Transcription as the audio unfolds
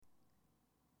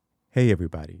Hey,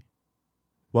 everybody.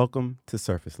 Welcome to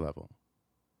Surface Level,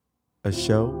 a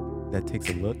show that takes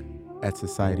a look at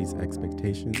society's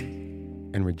expectations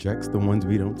and rejects the ones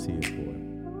we don't see it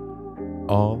for,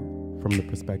 all from the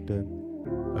perspective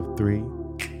of three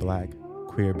Black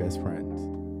queer best friends.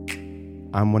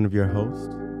 I'm one of your hosts,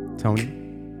 Tony,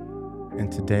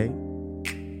 and today,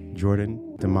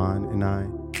 Jordan, Damon, and I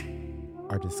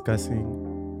are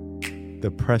discussing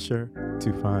the pressure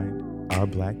to find our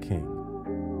Black king.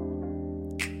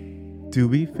 Do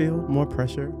we feel more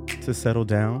pressure to settle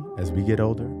down as we get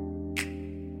older?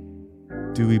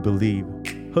 Do we believe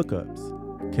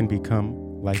hookups can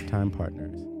become lifetime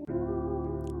partners?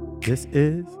 This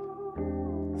is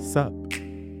SUP,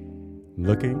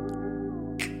 looking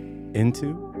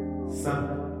into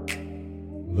SUP,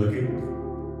 looking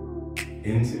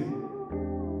into.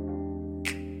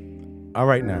 All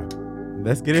right, now,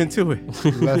 let's get into it.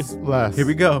 Let's. Here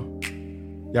we go.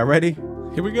 Y'all ready?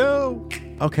 Here we go.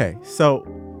 Okay,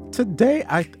 so today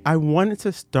I wanted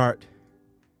to start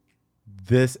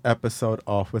this episode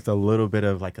off with a little bit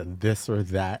of like a this or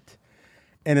that.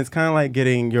 And it's kind of like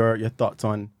getting your thoughts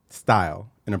on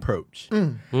style and approach.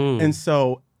 And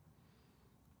so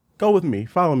go with me,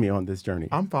 follow me on this journey.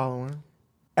 I'm following.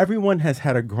 Everyone has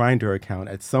had a Grindr account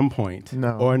at some point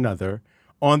No. or another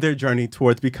on their journey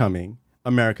towards becoming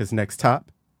America's next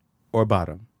top or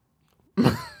bottom.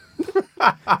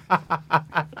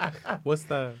 What's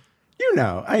that? You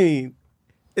know, I mean,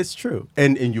 it's true.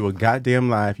 And you a goddamn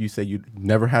lie if you say you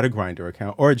never had a Grindr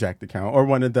account or a Jacked account or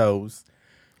one of those.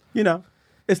 You know,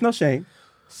 it's no shame.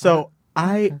 So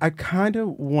I kind of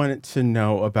wanted to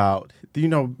know about, you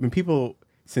know, when people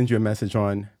send you a message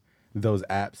on those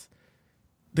apps,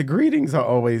 the greetings are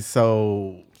always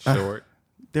so Short.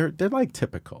 They're like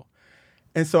typical.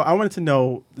 And so I wanted to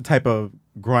know the type of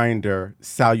Grindr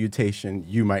salutation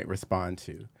you might respond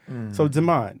to. So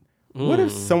Damon, what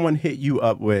if someone hit you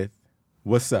up with,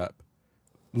 "What's up?"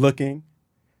 Looking,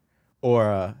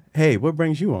 or "Hey, what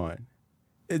brings you on?"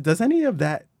 Does any of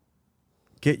that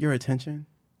get your attention?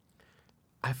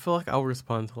 I feel like I'll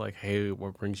respond to like, "Hey,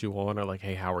 what brings you on?" or like,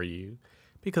 "Hey, how are you?"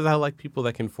 Because I like people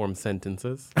that can form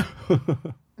sentences.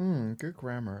 Good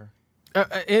grammar.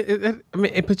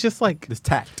 But just like This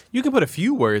tact. you can put a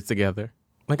few words together.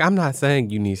 Like, I'm not saying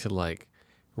you need to like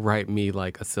write me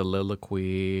like a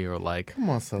soliloquy or like Come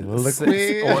on,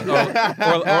 soliloquy.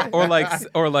 or like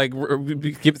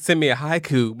send me a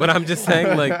haiku. But I'm just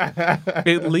saying like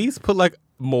at least put like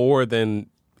more than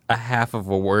a half of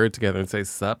a word together and say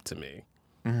 "sup" to me.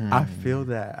 I feel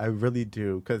that. I really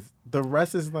do. Because the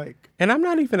rest is like, And I'm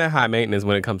not even at high maintenance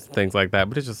when it comes to things like that.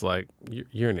 But it's just like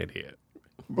you're an idiot.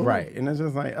 right. And it's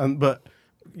just like, but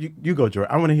you go,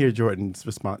 Jordan. I want to hear Jordan's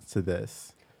response to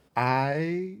this.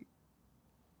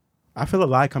 I feel a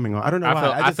lie coming on. I don't know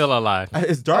why. I feel alive.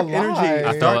 It's dark A energy. lie. It's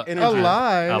I dark feel energy. A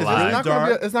lie. A It's lie. not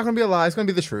gonna be. It's not gonna be a lie. It's gonna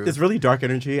be the truth. It's really dark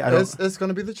energy. I don't. It's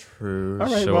gonna be the truth. All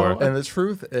right. Sure. Well, And the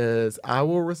truth is, I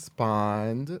will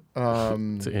respond.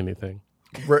 To anything.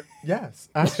 Yes,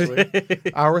 actually,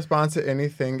 I'll respond to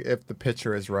anything if the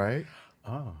picture is right.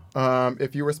 oh.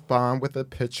 If you respond with a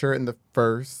picture in the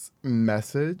first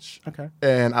message, Okay.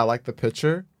 and I like the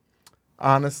picture,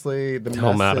 honestly, the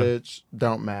Don't matter. message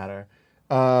don't matter.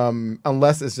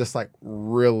 Unless it's just like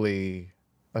really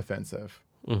offensive.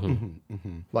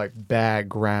 Like bad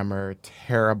grammar,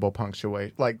 terrible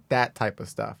punctuation, like that type of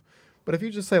stuff. But if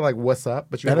you just say like "What's up,"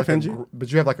 but you That have like offends a, you?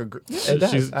 but you have like a, it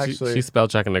does, actually, She's spell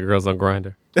checking the girls on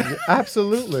Grindr.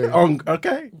 absolutely.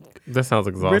 Okay. That sounds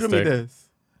Riddle exhausting. me this.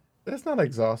 It's not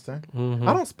exhausting.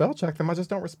 I don't spell check them. I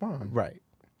just don't respond. Right.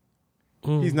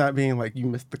 He's not being like, you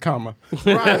missed the comma.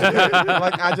 Right?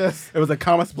 Like I just. It was a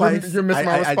comma splice. you missed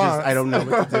my response. I don't know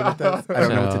what to do with this. I don't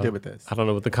know what to do with this. I don't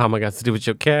know what the comma got to do with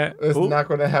your cat. It's Ooh. not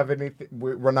going to have anything.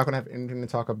 We're not going to have anything to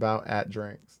talk about at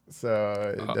drinks.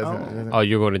 So it doesn't. Oh,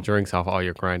 you're going to drinks off all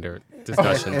your Grindr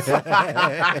discussions.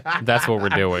 That's what we're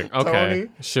doing. Okay, Tony,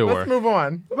 sure. Let's move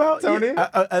on. Well, Tony?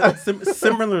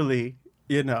 Similarly,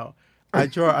 you know, I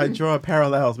draw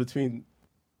parallels between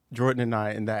Jordan and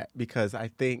I in that because I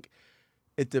think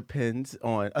it depends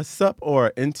on a sup or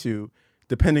into,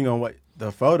 depending on what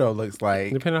the photo looks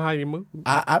like. Depending on how you move.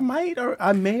 I might or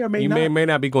I may or may You not. may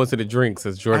not be going to the drinks,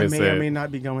 as I Jordan may said. or may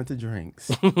not be going to drinks.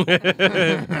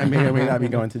 I may or may not be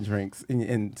going to drinks,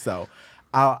 and so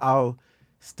I'll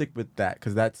stick with that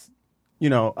because that's, you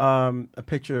know, a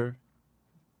picture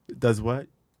does what?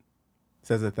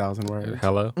 Says 1,000 words.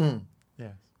 Hello?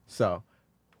 Yes. So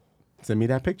send me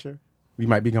that picture. We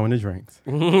might be going to drinks.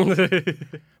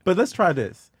 But let's try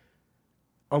this.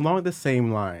 Along the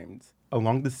same lines,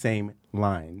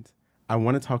 I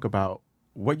want to talk about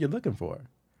what you're looking for.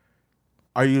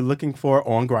 Are you looking for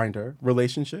on Grindr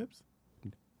relationships,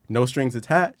 no strings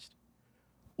attached,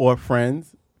 or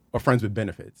friends with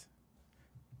benefits?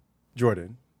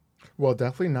 Jordan. Well,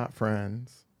 definitely not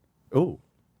friends. Ooh.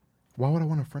 Why would I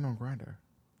want a friend on Grindr?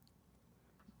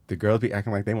 The girls be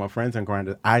acting like they want friends on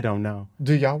Grindr. I don't know.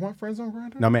 Do y'all want friends on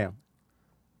Grindr? No, ma'am.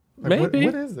 Like, Maybe.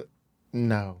 What is it?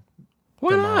 No.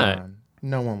 Why Come not? on.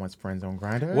 No one wants friends on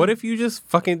Grindr. What if you just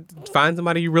fucking find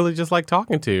somebody you really just like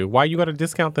talking to? Why you got to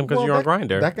discount them because Well, you're on that-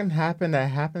 Grindr? That can happen at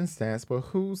happenstance, but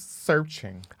who's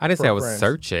searching? I didn't for say I was friends?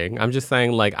 searching. I'm just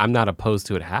saying like I'm not opposed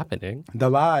to it happening. The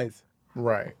lies.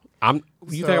 Right.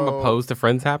 You think I'm So- opposed to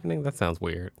friends happening? That sounds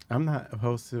weird. I'm not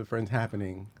opposed to friends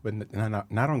happening, but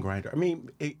not on Grindr. I mean,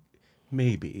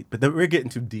 maybe, but we're getting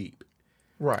too deep.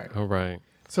 Right. All right.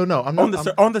 So no, I'm not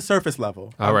On the surface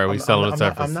level. All right, we sell on the I'm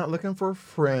surface. I'm not looking for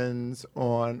friends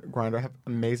on Grindr. I have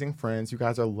amazing friends. You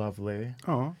guys are lovely.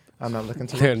 Oh, I'm not looking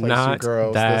to They're replace not you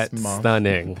girls that this month.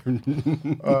 stunning.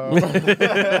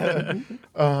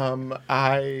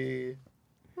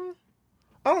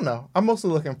 I don't know. I'm mostly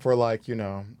looking for like,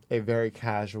 a very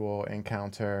casual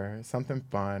encounter, something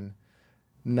fun,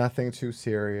 nothing too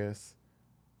serious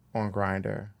on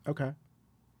Grindr. okay.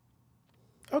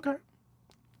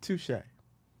 Touche.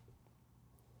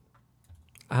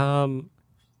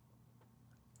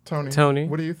 Tony,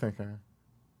 what are you thinking?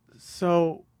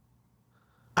 So,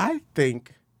 I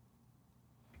think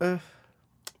Ooh.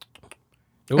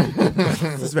 this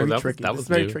is very tricky. That This was is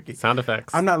very new. tricky. Sound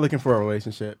effects. I'm not looking for a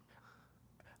relationship.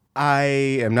 I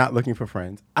am not looking for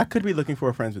friends. I could be looking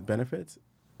for friends with benefits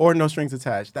or no strings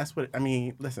attached. That's what I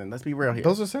mean. Listen, let's be real here.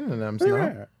 Those are synonyms, no?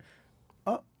 Yeah.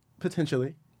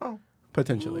 Potentially. Oh.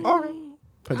 Potentially. Okay. I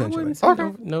Potentially. wouldn't say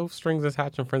no strings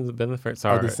attached and friends with benefits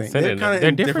Are are the same. They're synonyms. kind of They're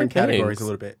in different categories things.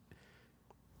 a little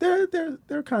bit.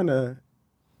 They're kind of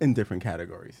in different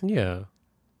categories. Yeah.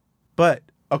 But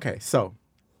okay, so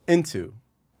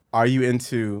are you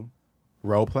into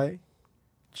role play,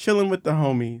 chilling with the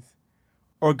homies,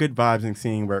 or good vibes and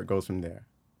seeing where it goes from there?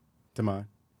 Damon.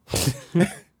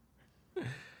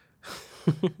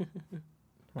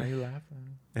 Why are you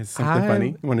laughing? Is something funny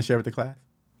you want to share with the class?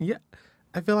 Yeah.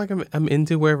 I feel like I'm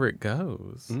into wherever it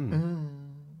goes.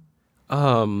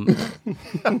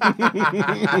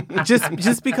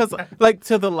 Just because like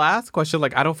to the last question,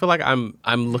 like I don't feel like I'm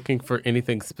looking for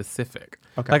anything specific.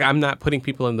 Okay. Like I'm not putting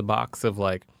people in the box of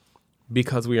like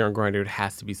because we are on Grindr it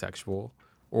has to be sexual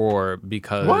or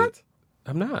because What?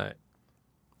 I'm not.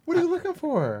 What are you looking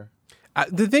for?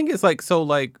 The thing is like so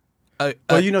like Well,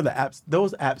 the apps;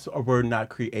 those apps were not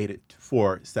created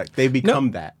for sex. They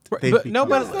become that. Right, They but- become no,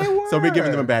 but- that. Yes, they So we're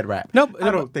giving them a were. bad rap. No, I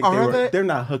don't think are they? They're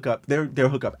not hookup. They're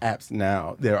hookup apps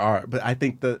now. There are, but I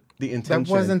think the intention. That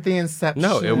wasn't the inception.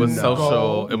 No, it was No.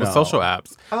 social. It was No. social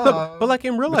apps. But like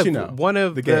in real But life, one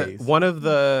of the the gays. one of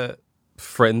the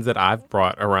friends that I've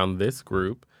brought around this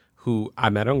group, who I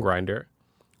met on Grindr,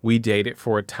 we dated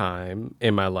for a time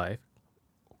in my life,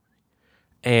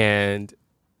 and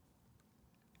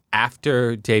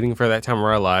after dating for that time of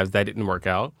our lives, that didn't work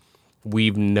out.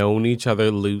 We've known each other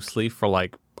loosely for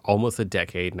like almost a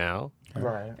decade now.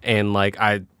 Right. And like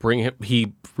I bring him,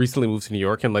 he recently moved to New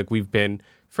York, and like we've been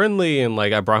friendly, and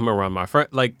like I brought him around my friend,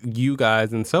 like you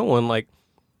guys, and so on. Like,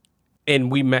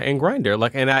 and we met in Grindr,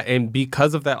 like, and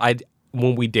because of that,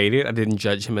 when we dated, I didn't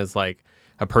judge him as like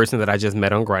a person that I just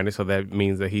met on Grindr, so that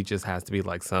means that he just has to be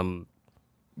like some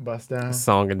Bust down.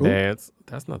 song and dance.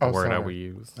 That's not the Oh, word I sorry. would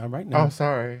use. All right now. Oh,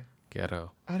 sorry.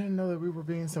 Ghetto. I didn't know that we were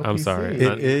being so I'm PC. sorry.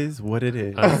 It is what it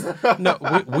is. No,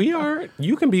 we are.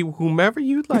 You can be whomever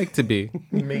you'd like to be.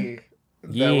 Me.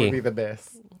 That Yeah. would be the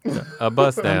best. A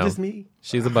bust I'm down. just me.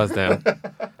 She's a buzz down.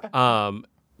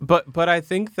 But I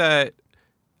think that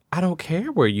I don't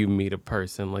care where you meet a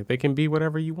person. Like they can be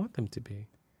whatever you want them to be.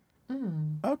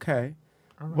 Okay.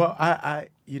 Well, I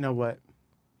you know what,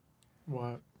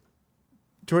 What?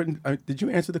 Jordan? Did you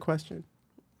answer the question?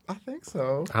 I think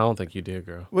so. I don't think you did,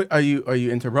 girl. What are you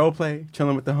into role play,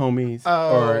 chilling with the homies,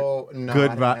 Oh, or no,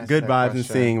 good I didn't answer good that vibes and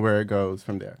question. seeing where it goes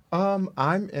from there?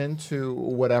 I'm into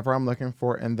whatever I'm looking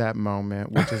for in that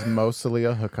moment, which is mostly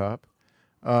a hookup.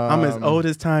 I'm as old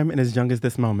as time and as young as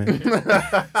this moment.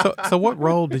 So what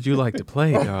role did you like to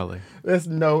play, darling? It's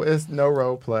no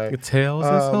role play. Your tail's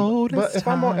as old But as if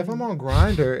time. I'm on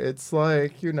Grindr, it's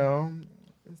like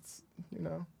it's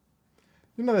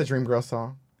that Dream Girl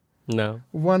song, No.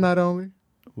 One Night Only.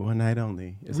 One night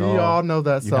only. Is We all all know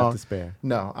that you song. have to spare.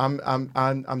 No,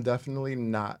 I'm definitely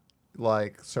not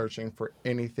like searching for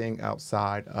anything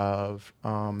outside of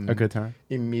A good time.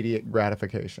 immediate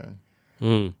gratification.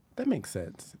 Mm. That makes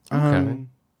sense. Okay.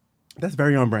 That's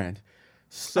very on brand.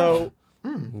 So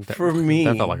for me,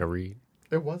 That felt like a read.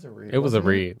 It was a read. It was a wasn't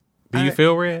read. Do you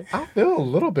feel red? I feel a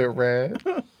little bit red.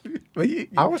 But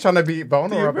I was trying to be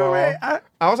vulnerable. red? I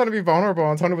was trying to be vulnerable,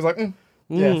 and Tony was like,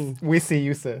 yes, we see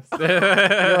you, sis. You're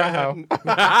a hoe. You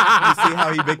see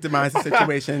how he victimized the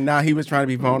situation? Now he was trying to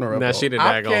be vulnerable. Now she the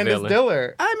I'm daggone Candace villain.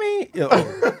 Dillard. I mean,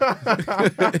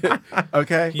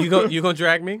 okay. You gonna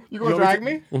drag me? You gonna drag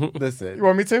me? Listen. You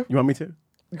want me to? You want me to?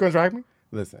 You gonna drag me?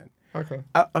 Listen. Okay.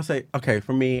 I'll say, okay,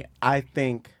 for me, I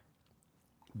think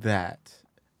that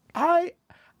I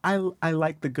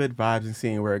like the good vibes and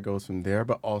seeing where it goes from there,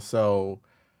 but also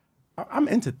I'm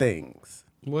into things.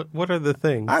 What are the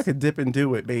things? I could dip and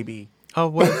do it, baby. Oh,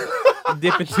 what?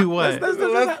 Dip into what?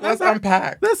 Let's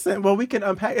unpack. Listen, well, we can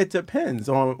unpack. It depends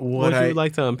on what Would you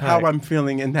like to unpack? how I'm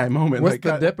feeling in that moment. What's Like,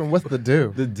 the dip and what's the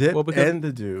do? The dip Well, because and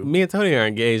the do. Me and Tony are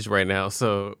engaged right now,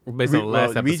 so based on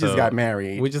last episode, we just got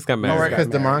married. We just got All married. right, because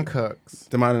got Damon married. cooks.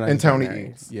 Damon and I And just got Tony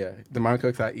married. eats. Yeah, Damon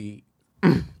cooks, I eat.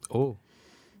 Oh.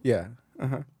 Yeah.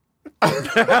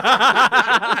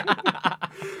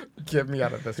 Get me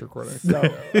out of this recording. So,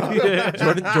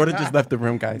 Jordan just left the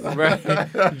room, guys. Right.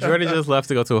 Jordan just left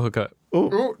to go to a hookup.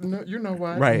 Ooh, no, you know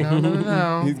what? Right.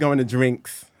 No. He's going to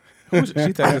drinks. She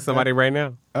texting somebody right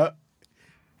now.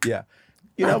 Yeah.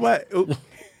 You know what? Ooh.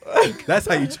 That's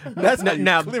how you. That's how you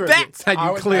Now clear that's it. how I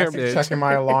you was clear actually it. checking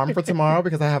my alarm for tomorrow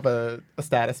because I have a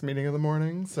status meeting in the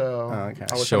morning. So okay.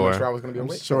 I was trying to Sure. make sure I was going to be I'm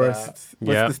awake sure. for that.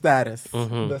 What's Yep. the status?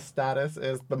 The status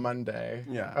is the Monday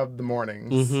Yeah. of the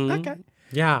mornings. Okay.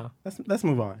 Yeah. Let's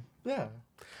move on. Yeah.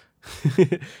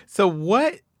 So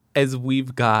what, as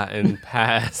we've gotten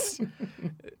past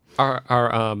our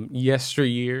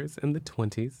yesteryears in the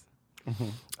 20s,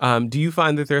 do you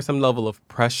find that there's some level of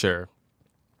pressure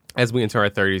as we enter our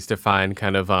 30s to find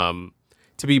kind of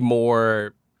to be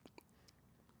more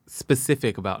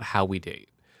specific about how we date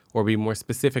or be more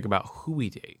specific about who we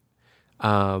date?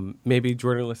 Maybe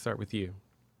Jordan, let's start with you.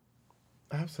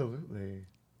 Absolutely.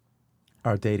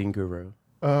 Our dating guru.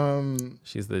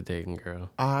 She's the dating girl.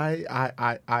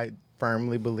 I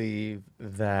firmly believe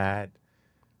that,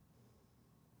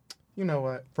 you know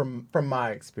what, from my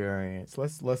experience,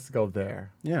 let's go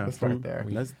there. Yeah. Let's start there.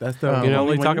 That's the. You know,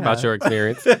 only we one talk you about have. your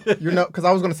experience. You know, because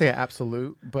I was going to say an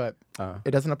absolute, but it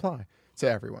doesn't apply to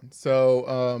everyone.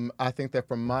 So I think that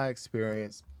from my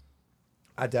experience,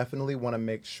 I definitely want to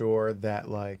make sure that,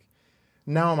 like,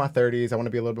 now in my 30s, I want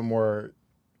to be a little bit more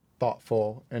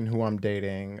thoughtful in who I'm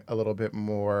dating, a little bit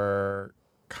more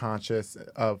conscious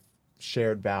of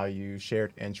shared values,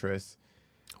 shared interests.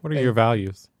 What are your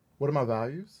values? What are my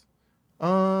values?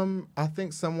 I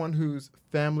think someone who's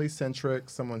family centric,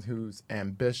 someone who's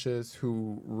ambitious,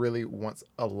 who really wants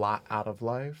a lot out of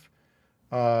life.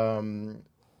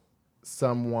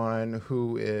 Someone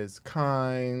who is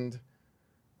kind.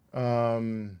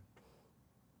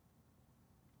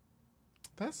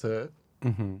 That's it.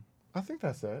 Mm-hmm. I think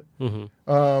that's it.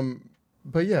 Mm-hmm.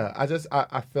 But yeah,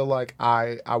 I feel like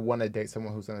I want to date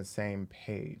someone who's on the same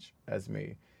page as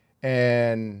me,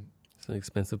 and It's an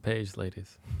expensive page,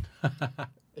 ladies.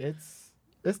 it's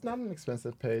not an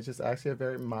expensive page. It's actually a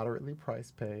very moderately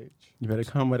priced page. You better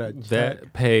come with a check.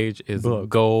 That page is book.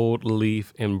 gold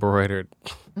leaf embroidered.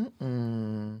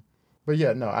 But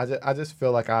yeah, no, I just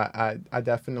feel like I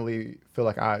definitely feel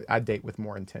like I date with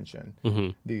more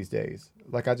intention these days.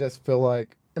 Like, I just feel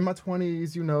like in my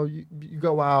 20s, you know, you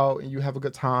go out and you have a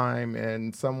good time,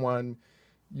 and someone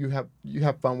you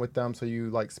have fun with them, so you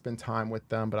like spend time with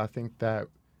them. But I think that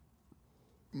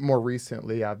more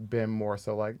recently I've been more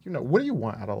so like, you know, what do you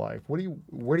want out of life?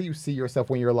 Where do you see yourself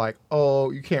when you're like,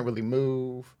 oh, you can't really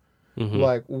move?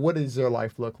 Like, what does your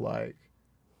life look like?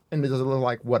 And does it look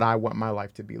like what I want my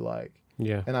life to be like?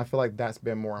 Yeah. And I feel like that's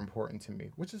been more important to me,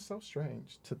 which is so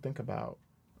strange to think about.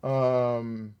 Yeah.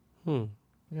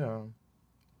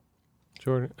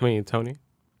 Jordan, Tony.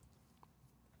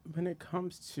 When it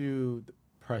comes to the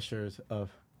pressures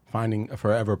of finding a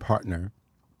forever partner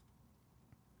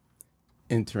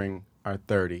entering our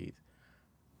 30s,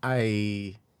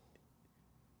 I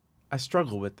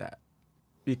struggle with that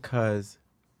because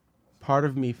part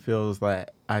of me feels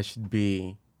that I should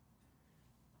be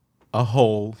a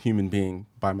whole human being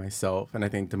by myself. And I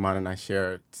think Damon and I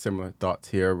share similar thoughts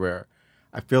here where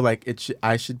I feel like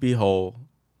I should be whole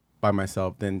by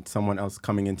myself, then someone else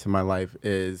coming into my life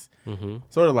is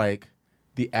sort of like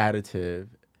the additive,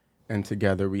 and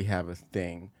together we have a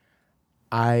thing.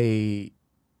 I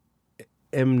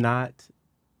am not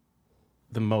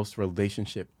the most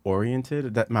relationship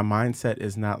oriented. That my mindset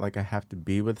is not like I have to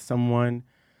be with someone,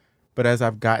 but as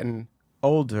I've gotten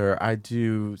older, I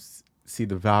do see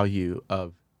the value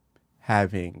of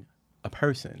having a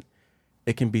person.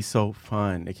 It can be so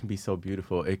fun. It can be so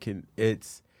beautiful.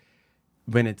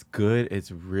 When it's good,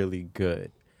 it's really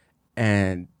good.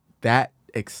 And that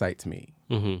excites me.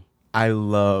 Mm-hmm. I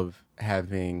love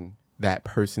having that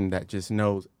person that just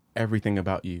knows everything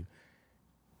about you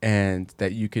and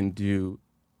that you can do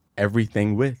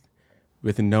everything with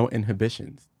no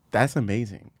inhibitions. That's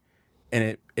amazing. And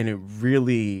it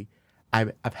really,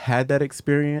 I've had that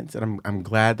experience, and I'm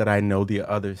glad that I know the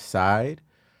other side,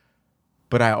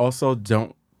 but I also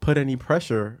don't put any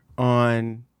pressure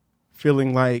on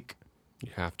feeling like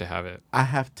You have to have it. I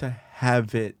have to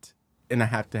have it, and I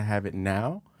have to have it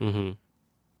now. Mm-hmm.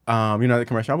 The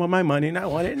commercial, I want my money and I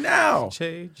want it now.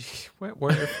 What?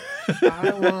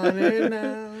 I want it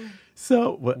now.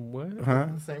 So what? Huh?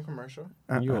 The same commercial.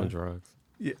 You on drugs?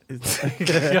 Yeah,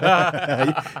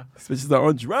 bitches are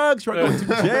on drugs. You're going to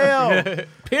jail.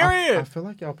 Period. I feel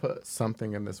like y'all put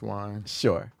something in this wine.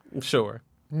 Sure, Sure.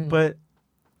 but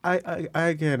I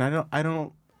again, I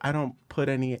don't put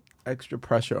any extra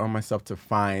pressure on myself to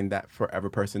find that forever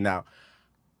person. Now,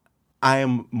 I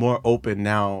am more open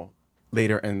now.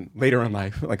 Later in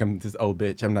life, like I'm this old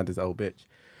bitch. I'm not this old bitch,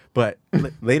 but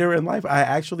later in life, I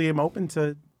actually am open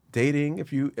to dating.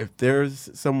 If there's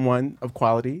someone of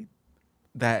quality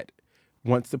that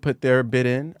wants to put their bid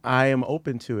in, I am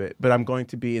open to it. But I'm going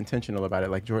to be intentional about it,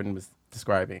 like Jordan was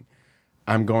describing.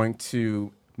 I'm going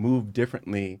to move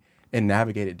differently and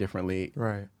navigate it differently.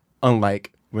 Right.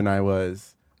 Unlike when I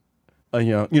was, dotting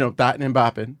and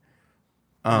bopping.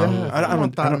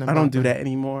 I don't do that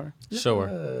anymore. Sure.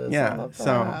 Yeah,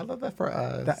 I love that for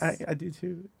us. I do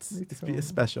too. It's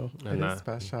special. And It is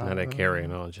special. Not that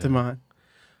carrying on. Jay. Damon.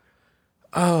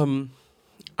 I'm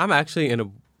actually in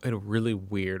a really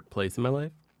weird place in my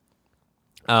life.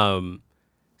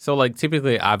 So like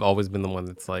typically I've always been the one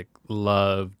that's like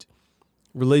loved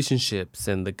relationships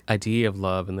and the idea of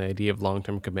love and the idea of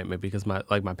long-term commitment because my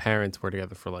parents were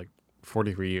together for like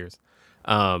 43 years.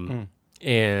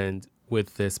 And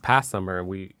with this past summer,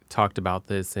 we talked about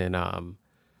this in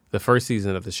the first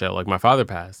season of the show. Like my father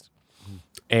passed,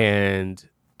 and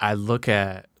I look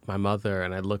at my mother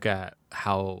and I look at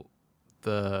how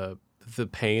the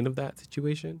pain of that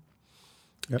situation,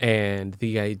 Yep. and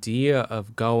the idea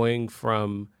of going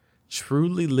from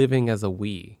truly living as a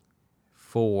we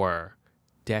for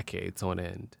decades on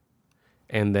end,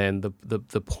 and then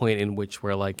the point in which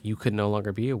we're like you could no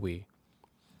longer be a we,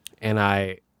 and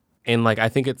I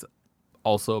think it's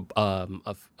also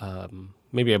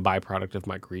maybe a byproduct of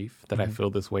my grief that I feel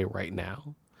this way right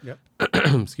now. Yep.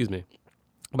 Excuse me.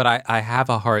 But I have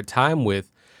a hard time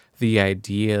with the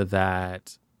idea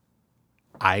that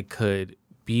I could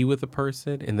be with a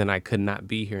person and then I could not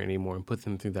be here anymore and put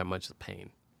them through that much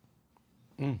pain.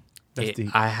 That's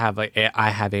deep. I have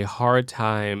a hard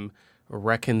time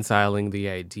reconciling the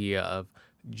idea of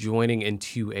joining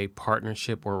into a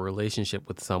partnership or relationship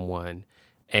with someone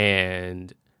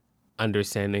and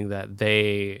understanding that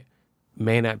they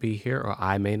may not be here or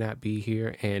I may not be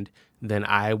here, and then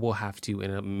I will have to,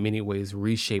 in many ways,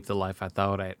 reshape the life I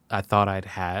thought I'd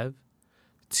have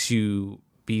to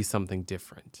be something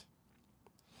different.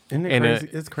 Isn't it And, crazy?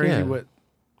 It's crazy yeah.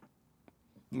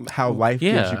 how life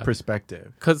gives you Yeah.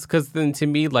 perspective. Because then to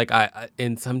me, like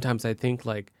and sometimes I think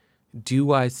like,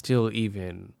 do I still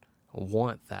even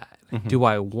want that? Do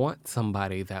I want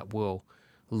somebody that will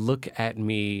look at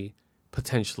me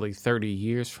potentially 30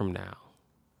 years from now?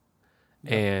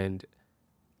 Yeah. And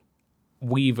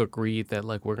we've agreed that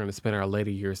like we're going to spend our later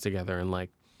years together and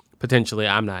like potentially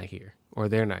I'm not here or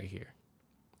they're not here.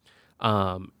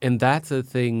 And that's a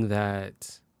thing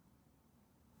that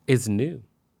is new.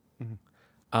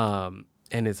 And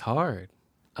it's hard.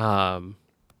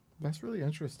 That's really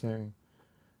interesting,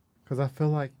 because I feel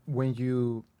like when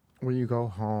you go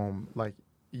home, like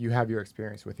you have your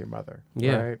experience with your mother,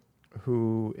 Yeah. right?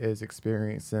 Who is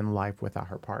experiencing life without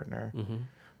her partner, Mm-hmm.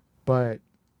 but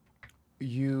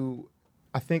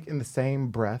I think in the same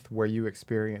breath where you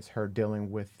experience her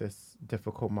dealing with this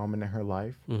difficult moment in her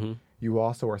life, Mm-hmm. you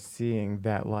also are seeing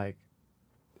that like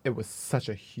it was such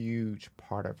a huge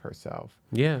part of herself.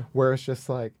 Yeah. Where it's just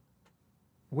like,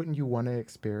 wouldn't you want to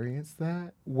experience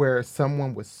that? Where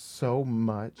someone was so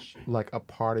much like a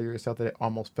part of yourself that it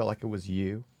almost felt like it was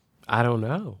you? I don't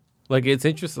know. Like, it's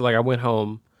interesting. Like, I went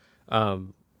home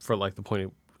for like the point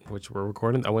at which we're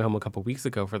recording. I went home a couple weeks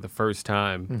ago for the first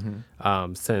time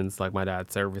since like my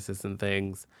dad's services and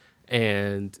things.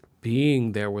 And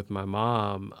being there with my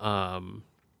mom,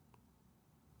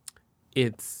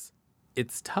 it's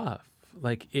tough.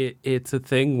 Like, it's a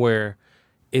thing where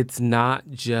it's not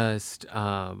just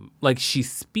like she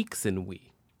speaks in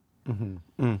we,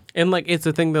 And like it's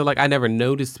a thing that like I never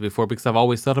noticed before because I've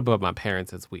always thought about my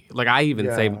parents as we. Like I even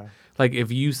say like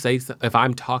if you say if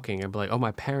I'm talking, I'd be like, oh,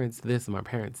 my parents this and my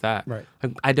parents that. Right.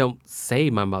 Like, I don't say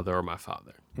my mother or my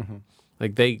father.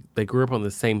 Like they grew up on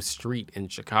the same street in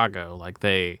Chicago. Like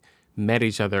they met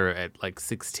each other at like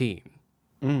 16,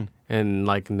 and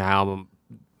like now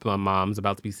my mom's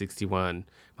about to be 61.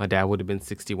 My dad would have been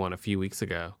 61 a few weeks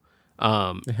ago.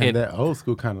 And that old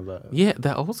school kind of love. Yeah,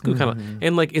 that old school kind of,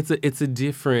 and like it's a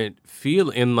different feel,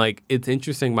 and like it's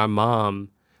interesting. My mom,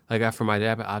 like after my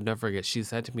dad, I'll never forget. She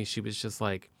said to me, she was just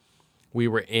like, we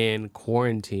were in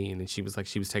quarantine, and she was like,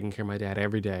 she was taking care of my dad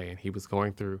every day, and he was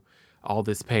going through all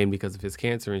this pain because of his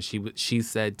cancer, and she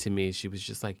said to me, she was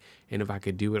just like, and if I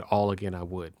could do it all again, I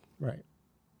would. Right.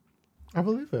 I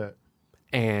believe it.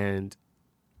 And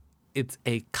it's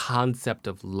a concept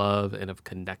of love and of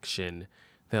connection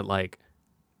that like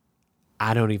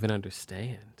I don't even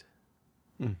understand.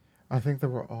 I think that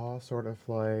we're all sort of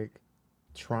like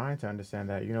trying to understand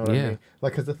that. You know what I Yeah. mean?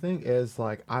 Like, because the thing is,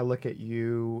 like, I look at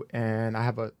you and I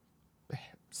have a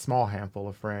small handful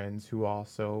of friends who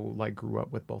also like grew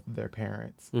up with both of their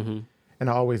parents. And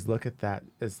I always look at that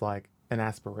as like an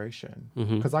aspiration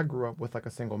because I grew up with like a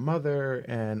single mother,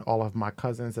 and all of my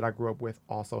cousins that I grew up with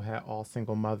also had all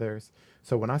single mothers.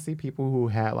 So when I see people who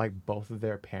had like both of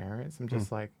their parents, I'm just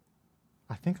like,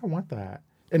 I think I want that.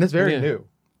 And it's very new.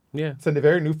 Yeah. It's a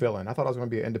very new feeling. I thought I was going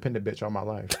to be an independent bitch all my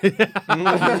life. 'Cause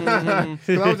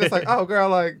I was just like, oh, girl,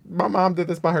 like, my mom did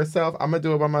this by herself. I'm going to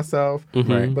do it by myself.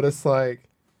 Right. But it's like,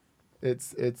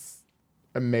 it's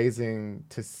amazing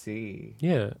to see.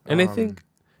 Yeah. And I think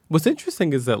what's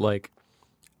interesting is that like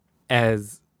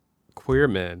as queer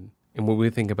men, and when we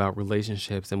think about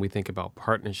relationships and we think about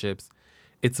partnerships,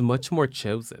 it's much more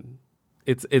chosen.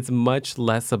 It's much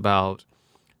less about,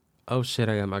 oh shit,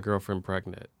 I got my girlfriend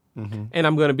pregnant. And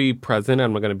I'm going to be present.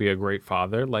 I'm going to be a great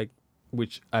father, like,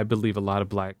 which I believe a lot of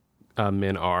black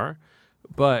men are.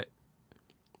 But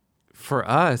for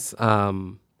us,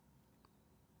 how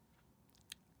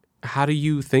do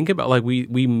you think about, like,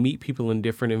 we meet people in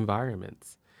different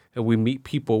environments, and we meet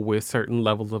people with certain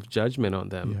levels of judgment on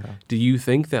them. Yeah. Do you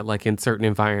think that, like, in certain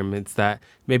environments that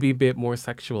maybe a bit more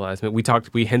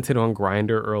sexualized? We hinted on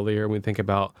Grindr earlier. We think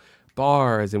about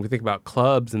bars and we think about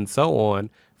clubs and so on,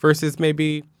 versus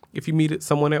maybe if you meet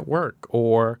someone at work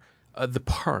or the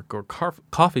park or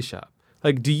coffee shop.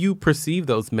 Like, do you perceive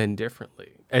those men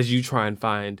differently as you try and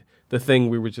find the thing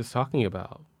we were just talking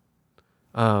about?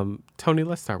 Tony,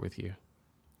 let's start with you.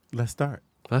 Let's start.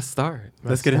 Let's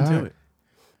Let's get into it.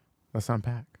 Let's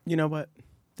unpack. You know what?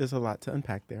 There's a lot to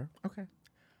unpack there. Okay.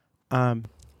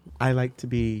 I like to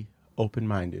be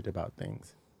open-minded about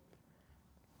things.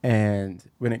 And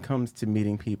when it comes to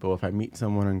meeting people, if I meet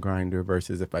someone on Grindr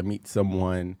versus if I meet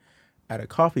someone at a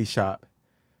coffee shop,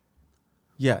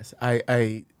 yes,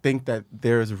 I think that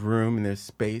there's room and there's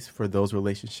space for those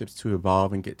relationships to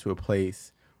evolve and get to a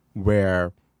place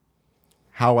where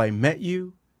how I met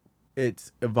you,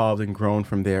 it's evolved and grown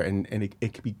from there, and it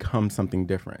can become something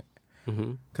different.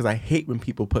 Because I hate when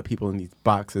people put people in these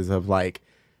boxes of like,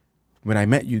 when I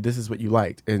met you, this is what you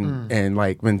liked. And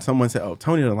like when someone said, oh,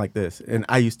 Tony don't like this. And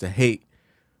I used to hate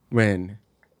when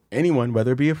anyone,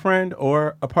 whether it be a friend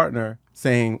or a partner,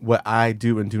 saying what I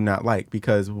do and do not like.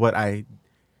 Because what in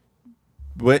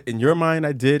your mind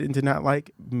I did and did not like,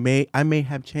 I may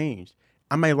have changed.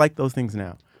 I may like those things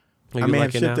now. I may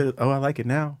have shifted. Oh, I like it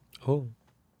now. Oh.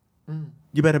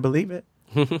 You better believe it.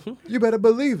 You better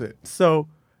believe it. So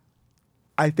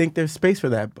I think there's space for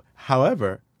that.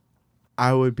 However,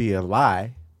 I would be a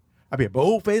lie. I'd be a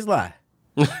bold-faced lie.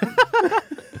 You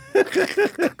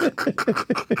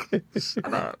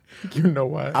know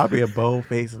what? I'll be a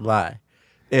bold-faced lie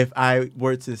if I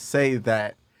were to say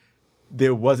that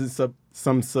there wasn't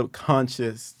some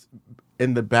subconscious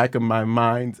in the back of my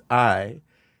mind's eye,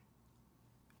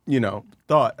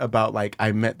 thought about like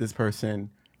I met this person,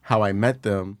 how I met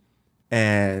them,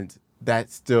 and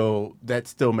that still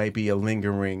may be a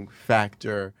lingering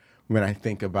factor when I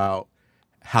think about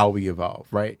how we evolve,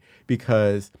 right?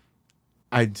 Because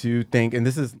I do think, and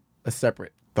this is a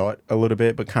separate thought a little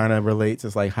bit, but kind of relates.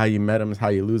 It's like how you met them is how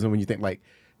you lose them. When you think like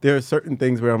there are certain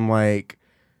things where I'm like,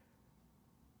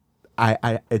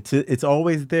 it's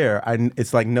always there.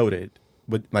 It's like noted,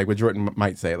 like what Jordan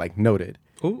might say, like noted.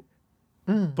 Ooh.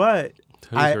 But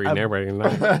narrating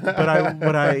that.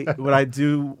 But what I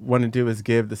do want to do is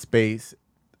give the space.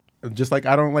 Just like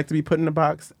I don't like to be put in a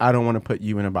box, I don't want to put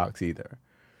you in a box either.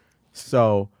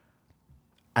 So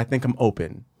I think I'm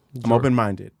open. I'm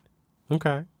open-minded.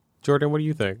 Okay. Jordan, what do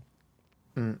you think?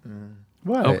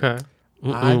 What? Okay.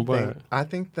 I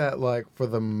think that like for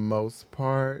the most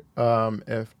part,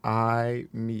 if I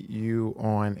meet you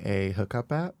on a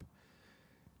hookup app,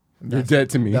 You're dead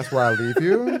to me. that's where I leave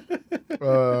you.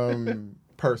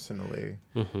 Personally,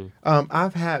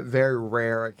 I've had very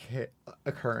rare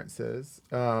occurrences.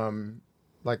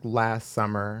 Like last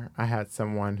summer, I had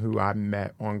someone who I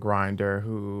met on Grindr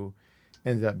who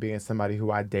ended up being somebody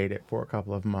who I dated for a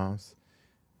couple of months.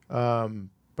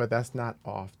 But that's not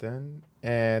often,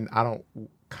 and I don't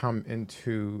come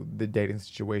into the dating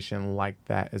situation like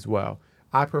that as well.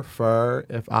 I prefer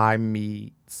if I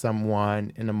meet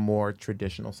someone in a more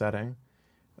traditional setting.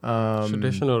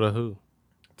 Traditional to who?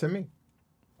 To me.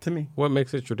 To me. What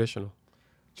makes it traditional?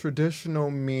 Traditional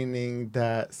meaning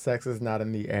that sex is not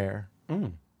in the air.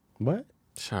 What?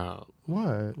 Child.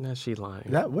 What? Now she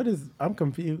lying. I'm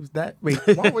confused. Wait,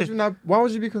 Why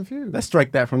would you be confused? let's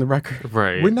strike that from the record.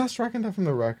 Right. We're not striking that from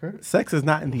the record. Sex is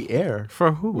not in the air.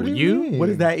 For who? What do you mean? What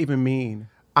does that even mean?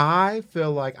 I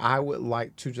feel like I would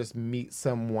like to just meet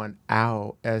someone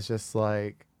out as just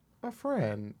like a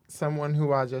friend, someone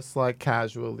who I just like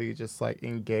casually just like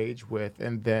engage with,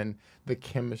 and then the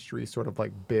chemistry sort of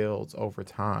like builds over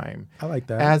time. I like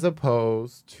that. As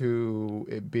opposed to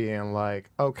it being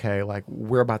like, okay, like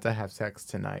we're about to have sex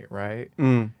tonight, right?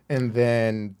 And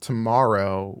then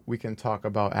tomorrow we can talk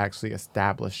about actually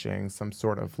establishing some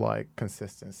sort of like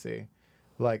consistency.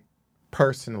 Like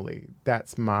personally,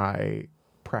 that's my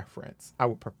preference. I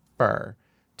would prefer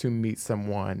to meet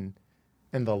someone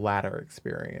in the latter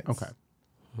experience.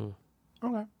 Okay.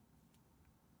 Okay.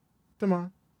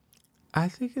 Damon. I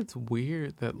think it's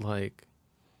weird that, like,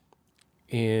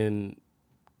 in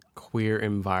queer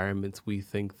environments, we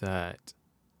think that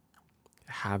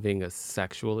having a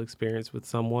sexual experience with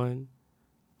someone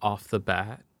off the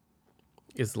bat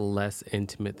is less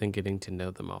intimate than getting to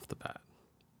know them off the bat.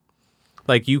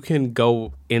 Like, you can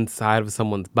go inside of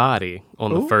someone's body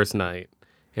on the first night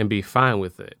and be fine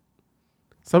with it.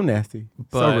 So nasty.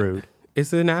 But so rude.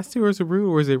 Is it nasty or is it rude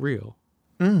or is it real?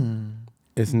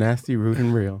 It's nasty, rude,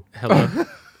 and real. Hello?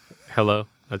 Hello?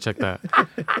 I'll check that.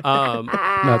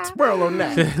 Not swirl on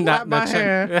that. not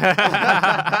check.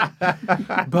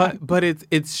 But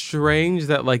it's strange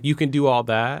that like you can do all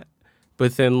that,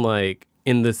 but then like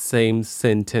in the same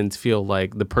sentence feel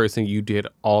like the person you did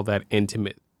all that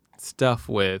intimate stuff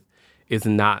with is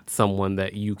not someone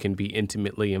that you can be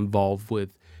intimately involved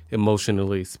with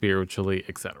emotionally, spiritually,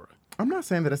 etc. I'm not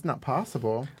saying that it's not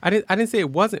possible. I didn't say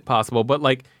it wasn't possible, but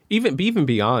like even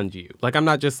beyond you. Like I'm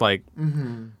not just like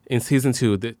in season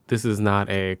 2. This is not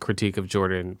a critique of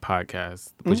Jordan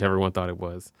podcast, which everyone thought it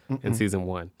was in season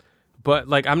 1. But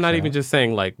like I'm not even just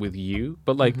saying like with you,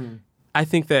 but like I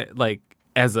think that like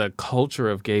as a culture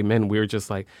of gay men, we're just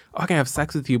like, oh, I can have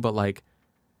sex with you, but like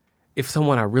if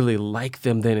someone I really like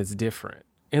them, then it's different.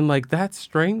 And like that's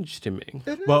strange to me.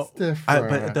 It is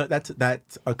different. But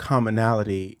that's a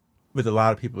commonality with a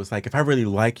lot of people. It's like, if I really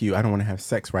like you, I don't want to have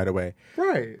sex right away.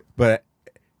 Right. But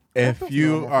if That's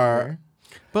you normal for are, me.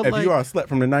 But if like, you are a slut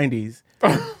from the 90s,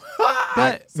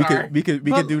 but we could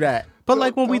do that. But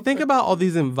like when we think about all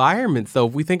these environments, though,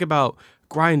 if we think about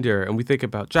Grindr and we think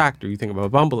about Jack'd, you think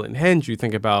about Bumble and Hinge, you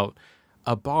think about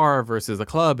a bar versus a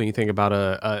club, and you think about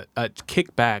a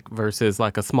kickback versus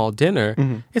like a small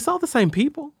dinner, it's all the same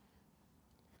people.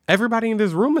 Everybody in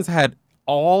this room has had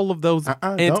all of those.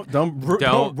 Don't rope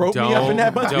me up in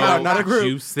that bunch. We are not a group.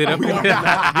 You sit up. We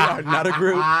are not a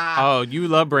group. Oh, you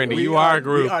love Brandy. You are a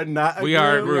group. We are not a we group.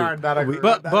 are a group. We are not a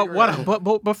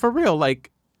group. But for real,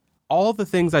 like all the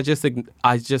things I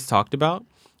just talked about,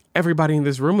 everybody in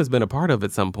this room has been a part of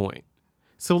at some point.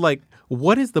 So like,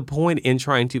 what is the point in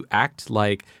trying to act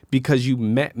like because you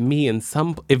met me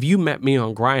if you met me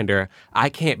on Grindr, I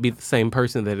can't be the same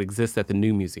person that exists at the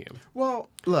New Museum? Well,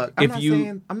 look, I'm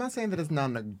not saying that it's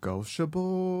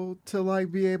non-negotiable to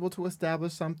like be able to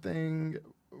establish something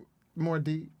more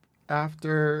deep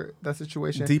after that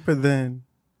situation. Deeper than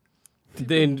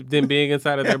being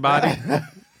inside of their body.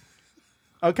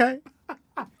 Okay.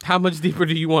 How much deeper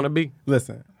do you want to be?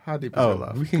 Listen. How deep is your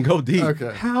love? We can go deep.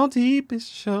 Okay. How deep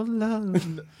is your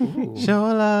love? Show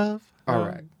love. All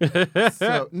right.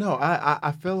 So no,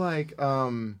 I feel like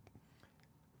I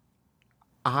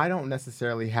don't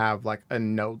necessarily have like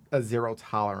a zero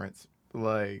tolerance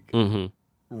like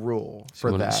rule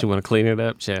for that. She want to clean it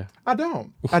up, yeah. I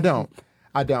don't.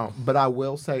 But I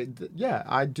will say, yeah,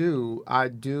 I do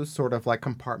sort of like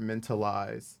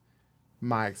compartmentalize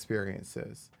my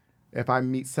experiences. If I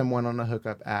meet someone on a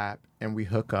hookup app and we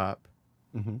hook up,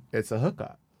 it's a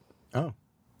hookup. Oh.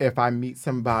 If I meet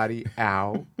somebody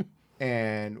out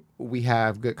and we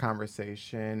have good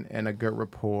conversation and a good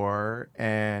rapport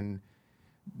and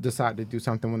decide to do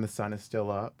something when the sun is still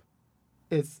up.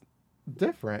 It's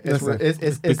different. Listen,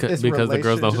 It's because the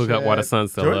girls don't hook up while the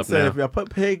sun's still Jordan up said, now. if I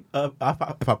put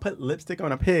if I put lipstick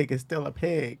on a pig, it's still a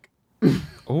pig.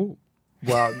 Oh,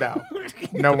 Well,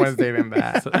 no one's dating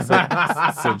that.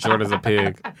 so Jordan's a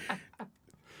pig.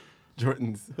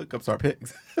 Jordan's hookups are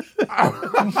pigs.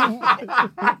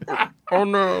 Oh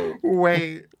no!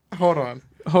 Wait, hold on.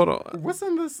 Hold on. What's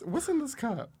in this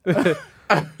cup?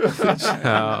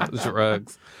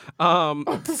 Drugs.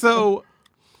 So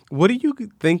what do you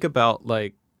think about,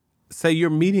 like, say you're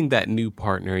meeting that new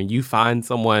partner and you find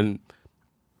someone,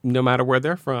 no matter where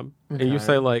they're from, and you Okay.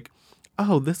 say, like,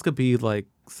 oh, this could be like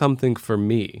something for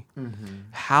me.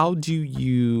 How do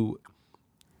you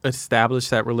establish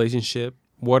that relationship?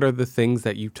 What are the things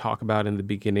that you talk about in the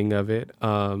beginning of it?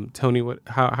 Tony,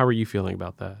 how are you feeling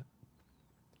about that?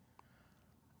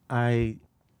 I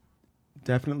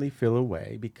definitely feel a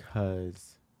way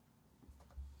because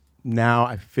now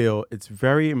I feel it's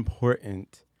very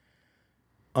important,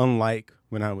 unlike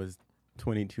when I was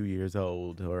 22 years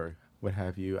old or what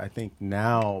have you. I think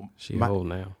now She's old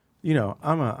now. you know,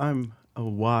 I'm a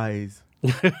wise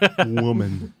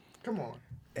woman, Come on.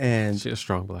 and She's a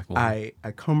strong black woman.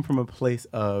 I come from a place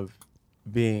of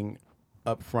being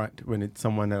upfront when it's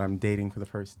someone that I'm dating for the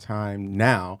first time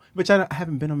now, which I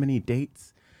haven't been on many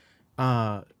dates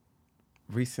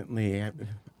recently.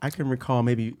 I can recall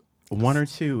maybe one or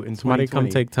two in Somebody 2020. come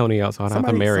take Tony out so I don't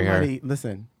have to marry her.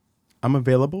 Listen, I'm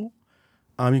available.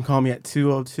 You can call me at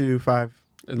 202-5.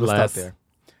 We'll Less. stop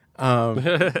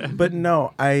there. But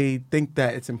no, I think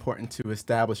that it's important to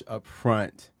establish up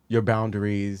front your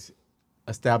boundaries,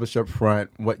 establish up front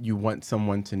what you want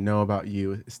someone to know about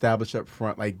you, establish up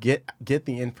front, like get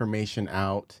the information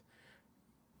out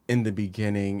in the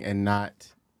beginning and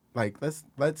not like,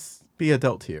 let's be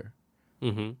adult here.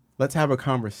 Mm-hmm. Let's have a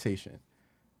conversation.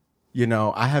 You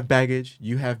know, I have baggage,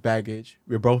 you have baggage.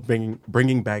 We're both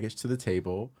bringing baggage to the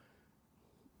table.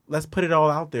 Let's put it all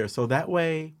out there. So that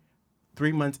way,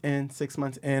 3 months in, 6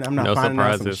 months in, I'm not No finding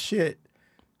out some surprises. shit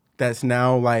that's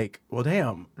now like, well,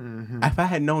 damn. If I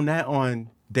had known that on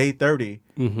day 30,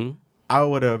 Mm-hmm. I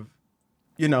would have,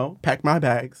 packed my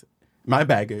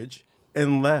baggage,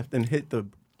 and left and hit the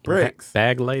bricks.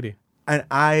 Bag lady. And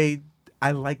I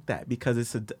like that because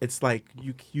it's like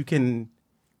you can,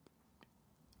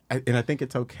 and I think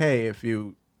it's okay if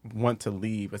you want to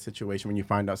leave a situation when you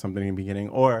find out something in the beginning,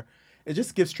 or it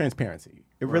just gives transparency.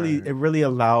 It really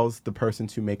allows the person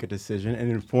to make a decision, an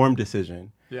informed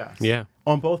decision Yes. Yeah.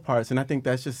 on both parts. And I think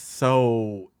that's just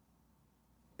so,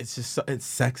 it's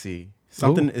sexy.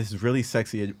 Something is really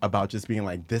sexy about just being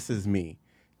like, this is me.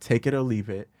 Take it or leave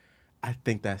it. I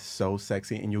think that's so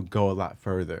sexy, and you'll go a lot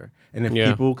further. And if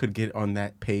people could get on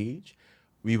that page,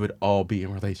 we would all be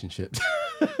in relationships.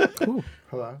 Cool.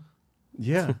 Hello.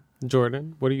 Yeah.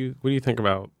 Jordan, what do you think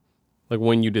about, like,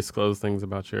 when you disclose things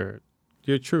about your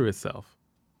truest self?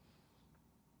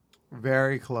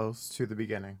 Very close to the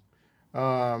beginning.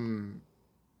 To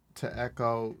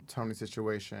echo Tony's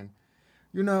situation,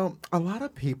 a lot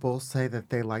of people say that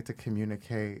they like to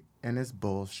communicate, and it's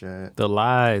bullshit. The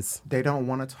lies. They don't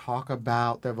want to talk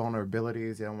about their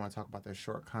vulnerabilities. They don't want to talk about their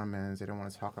shortcomings. They don't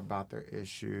want to talk about their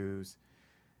issues.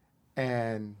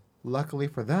 And luckily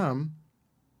for them,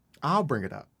 I'll bring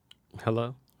it up.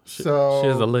 Hello. She has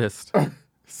So- a list.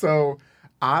 So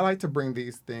I like to bring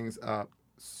these things up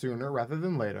sooner rather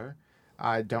than later.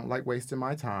 I don't like wasting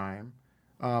my time.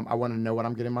 I want to know what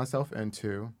I'm getting myself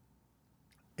into.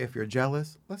 If you're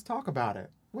jealous, let's talk about it.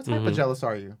 What type of jealous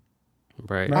are you?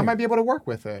 Right. I might be able to work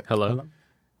with it. Hello.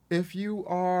 If you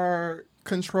are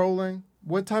controlling,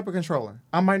 what type of controlling?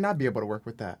 I might not be able to work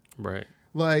with that. Right.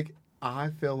 Like, I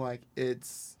feel like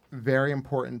it's very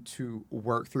important to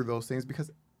work through those things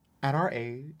because at our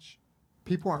age,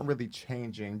 people aren't really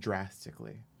changing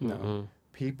drastically. No.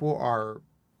 People are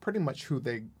pretty much who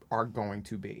they are going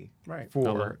to be Right.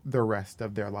 for the rest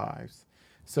of their lives.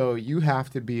 So you have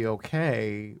to be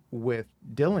okay with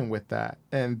dealing with that.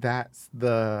 And that's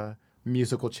the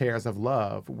musical chairs of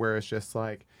love, where it's just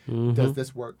like, does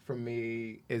this work for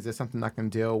me? Is this something I can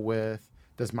deal with?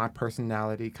 Does my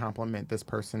personality complement this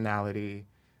personality?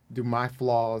 Do my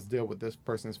flaws deal with this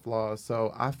person's flaws?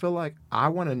 So I feel like I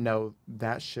want to know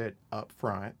that shit up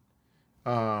front,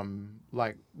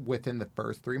 like within the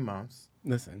first 3 months.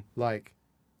 Listen, Like,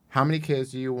 how many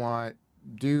kids do you want?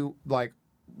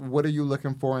 What are you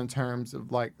looking for in terms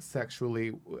of, like,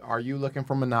 sexually? Are you looking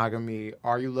for monogamy?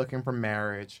 Are you looking for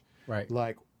marriage? right.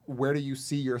 Like, where do you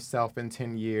see yourself in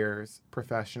 10 years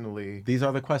professionally? These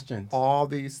are the questions. All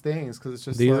these things, because it's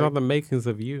just These like, are the makings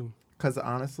of you. because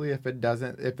honestly, if it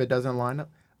doesn't line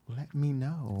up, let me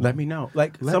know. Let me know.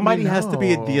 Like, Let somebody me has to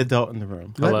be know. the adult in the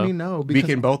room. Let Hello? me know. We Because,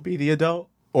 can both be the adult,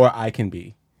 or I can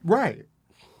be. right.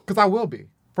 Because I will be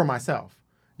for myself.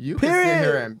 You can sit Period.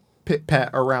 here and pit-pat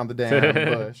around the damn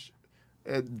bush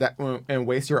and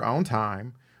waste your own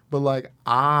time. But, like,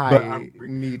 But I I'm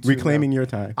need to reclaiming know. your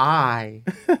time.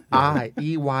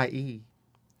 E-Y-E.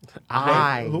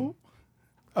 I. Who?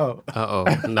 Oh,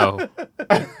 No.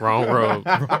 Wrong road.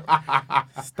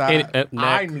 Stop. And,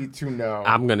 I next, need to know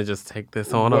I'm going to just take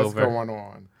this on what's over. going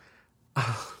on.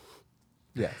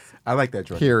 yes. I like that,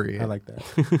 Jordan. Period. I like that.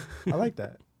 I like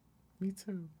that. Me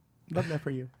too. Love that for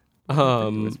you.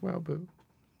 You as well, boo.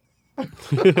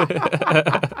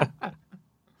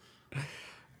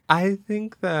 I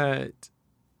think that.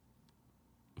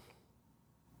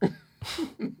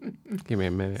 Give me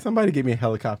a minute. Somebody give me a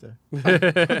helicopter.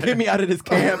 Get me out of this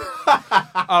camp. Get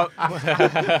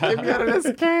me out of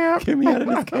this camp. Get me out of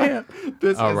this camp.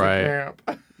 This All is right. a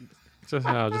camp.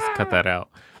 I'll just cut that out.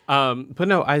 But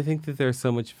no, I think that there's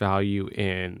so much value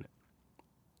in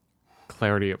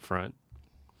clarity up front.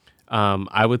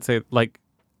 I would say, like,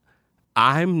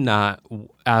 I'm not,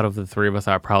 out of the three of us,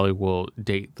 I probably will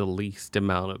date the least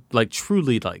amount of, like,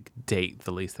 truly, like, date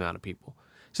the least amount of people.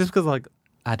 Just because, like,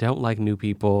 I don't like new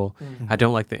people. Mm-hmm. I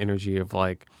don't like the energy of,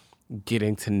 like,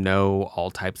 getting to know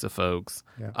all types of folks.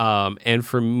 Yeah. And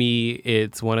for me,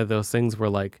 it's one of those things where,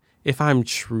 like, if I'm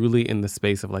truly in the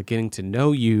space of, like, getting to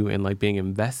know you and, like, being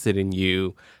invested in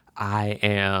you, I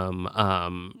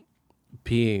am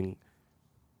being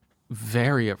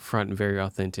very upfront and very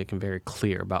authentic and very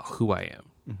clear about who I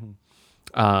am.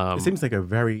 Mm-hmm. It seems like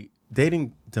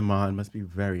dating Damon must be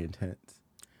very intense.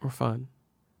 Or fun.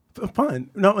 Fun.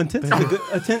 No, intense is a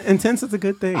good, intense is a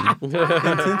good thing.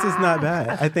 Intense is not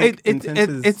bad. I think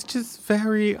It's just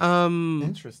very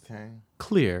Interesting.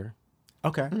 clear.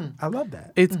 okay. I love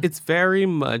that. It's very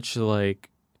much like,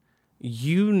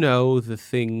 you know, the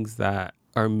things that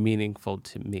are meaningful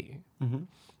to me. Mm-hmm.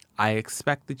 I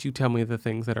expect that you tell me the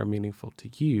things that are meaningful to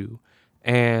you.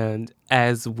 And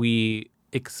as we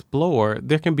explore,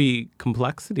 there can be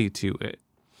complexity to it.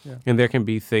 Yeah. And there can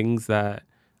be things that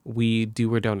we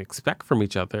do or don't expect from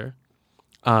each other.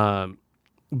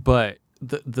 But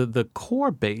the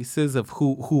core basis of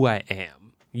who I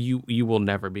am, you will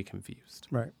never be confused.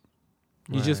 Right.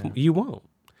 You won't.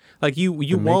 Like you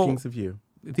The won't. makings of you.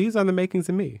 These are the makings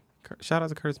of me. Shout out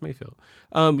to Curtis Mayfield.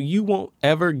 You won't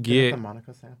ever Is that get. the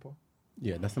Monica sample?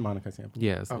 Yeah, that's the Monica sample.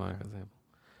 Yeah, it's Okay. my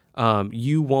example.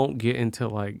 You won't get into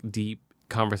like deep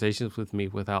conversations with me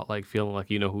without like feeling like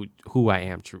you know who I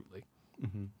am truly.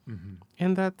 Mm-hmm. Mm-hmm.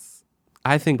 And that's,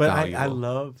 I think, But valuable. I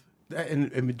love,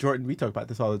 and Jordan, we talk about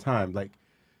this all the time. Like,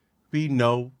 we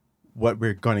know what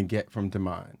we're going to get from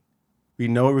Damon. We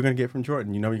know what we're going to get from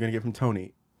Jordan. You know what you're going to get from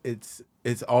Tony. It's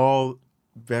all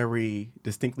very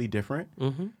distinctly different.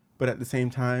 Mm-hmm. But at the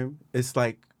same time, it's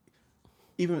like,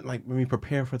 even like when we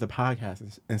prepare for the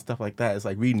podcast and stuff like that, it's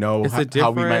like we know It's a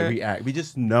how we might different- react. We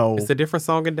just know. It's a different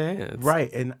song and dance.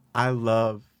 Right. And I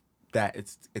love that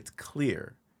it's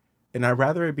clear. And I'd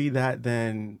rather it be that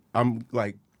than I'm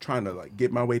like trying to like get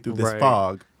my way through this Right.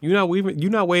 fog. You're not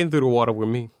wading through the water with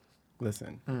me.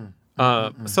 Listen.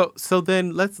 So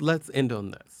then let's end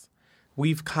on this.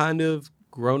 We've kind of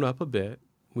grown up a bit.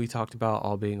 We talked about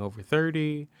all being over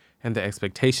 30 and the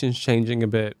expectations changing a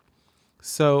bit.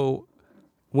 So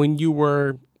when you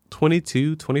were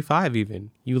 22, 25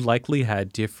 even, you likely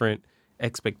had different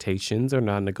expectations or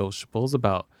non-negotiables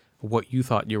about what you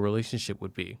thought your relationship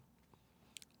would be.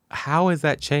 How has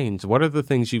that changed? What are the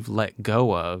things you've let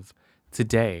go of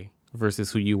today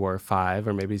versus who you were 5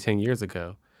 or maybe 10 years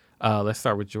ago? Let's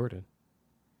start with Jordan.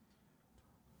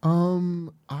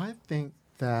 I think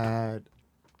that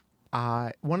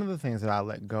one of the things that I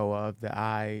let go of that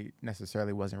I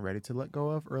necessarily wasn't ready to let go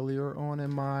of earlier on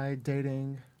in my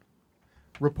dating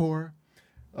rapport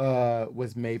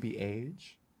was maybe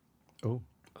age. Oh.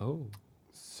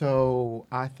 So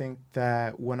I think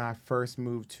that when I first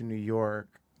moved to New York,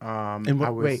 Age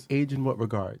in what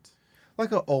regards?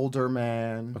 like an older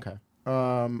man. Okay.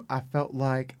 I felt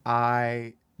like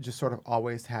I just sort of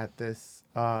always had this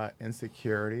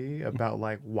insecurity about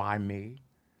like, why me?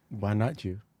 Why not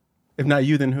you? If not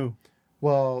you, then who?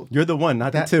 Well, You're the one,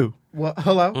 not the two. well,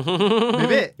 hello,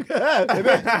 baby.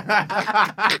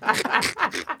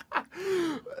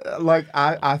 Like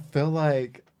I feel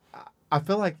like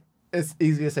it's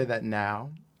easy to say that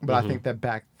now, but I think that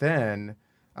back then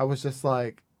I was just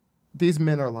like, these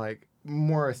men are like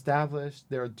more established.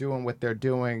 They're doing what they're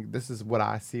doing. This is what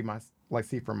I see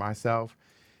for myself.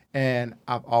 And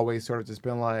I've always sort of just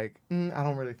been like, I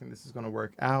don't really think this is going to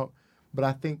work out. But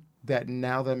I think that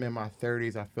now that I'm in my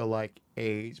 30s, I feel like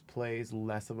age plays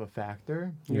less of a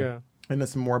factor. Yeah. And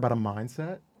it's more about a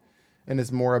mindset. And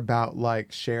it's more about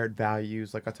like shared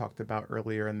values, like I talked about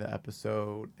earlier in the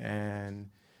episode, and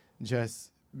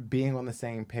just being on the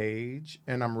same page.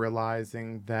 And I'm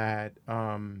realizing that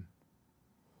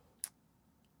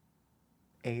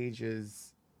age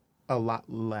is a lot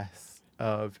less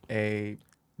of a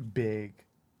big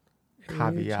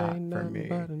caveat for me.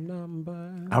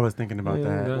 I was thinking about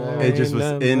that. Well, It just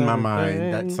was in my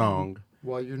mind, that song.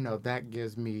 Well, that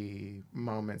gives me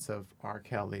moments of R.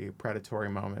 Kelly, predatory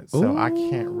moments. So I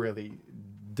can't really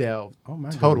delve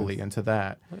totally into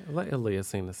that. Let Aaliyah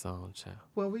sing the song, child.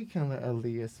 Well, we can let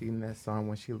Aaliyah sing this song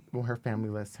when her family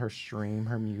lets her stream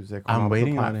her music on I'm all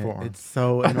waiting the on it. platforms. It's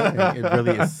so annoying. It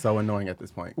really is so annoying at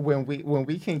this point. When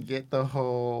we can get the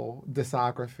whole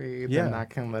discography, then I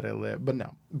can let it live. But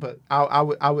no,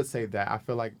 I would say that I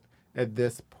feel like at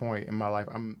this point in my life,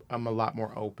 I'm a lot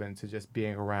more open to just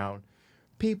being around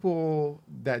people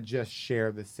that just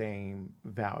share the same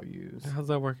values. How's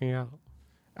that working out?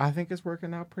 I think it's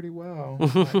working out pretty well.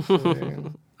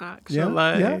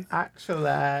 Actually. Actually,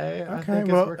 I Okay, think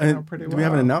it's well, working out pretty well. do we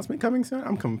have an announcement coming soon?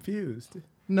 I'm confused.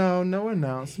 No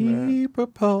announcement. He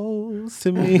proposed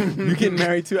to me. You getting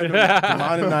married too? I know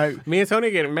Damon and I. Me and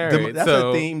Tony getting married. That's so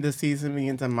a theme this season, me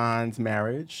and Damon's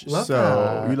marriage. Love so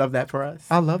that. you love that for us?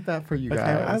 I love that for you Okay,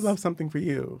 guys. I love something for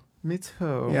you. Me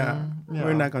too. Yeah.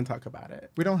 We're not going to talk about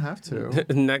it. We don't have to.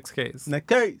 Next case. Next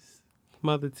case.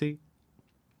 Mother T.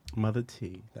 Mother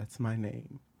T. That's my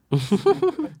name.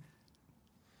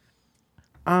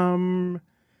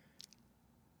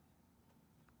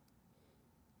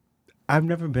 I've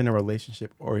never been a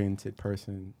relationship-oriented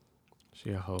person.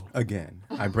 She a hoe. Again,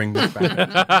 I bring this back. I'm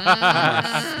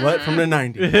a slut from the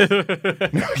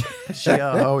 90s.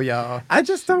 Oh, y'all. I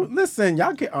just don't listen.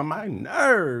 Y'all get on my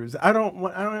nerves. I don't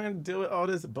want to deal with all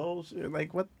this bullshit.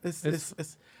 Like what?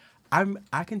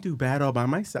 I can do bad all by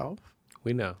myself.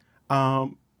 We know.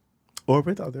 Or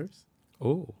with others.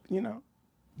 Ooh.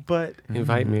 But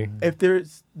Invite me. if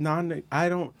there's I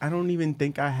don't even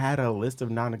think I had a list of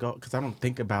non-negotiables because I don't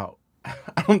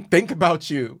think about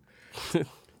you.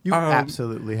 You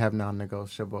absolutely have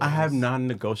non-negotiables. I have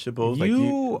non-negotiables.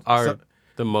 You are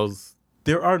the most.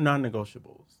 There are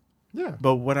non-negotiables. Yeah.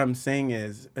 But what I'm saying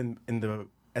is,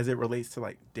 as it relates to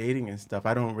like dating and stuff,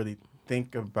 I don't really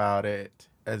think about it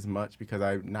as much because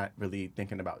I'm not really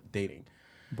thinking about dating.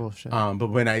 Bullshit. But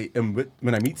when I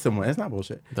meet someone, it's not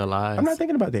bullshit. The lies. I'm not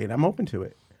thinking about dating. I'm open to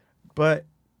it. But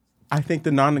I think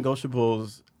the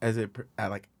non-negotiables,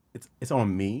 it's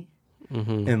on me,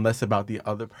 and less about the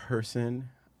other person,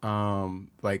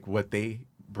 like what they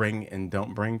bring and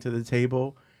don't bring to the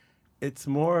table. It's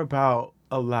more about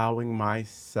allowing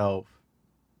myself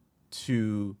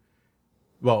to.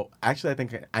 Well, actually, I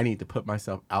think I need to put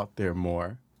myself out there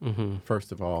more.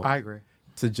 First of all, I agree.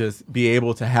 To just be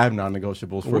able to have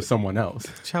non-negotiables for someone else.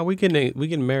 Child, we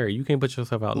getting married. You can't put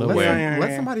yourself out nowhere.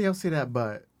 Let somebody else see that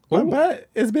butt. My butt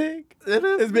is big. It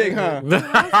is. It's big, huh? You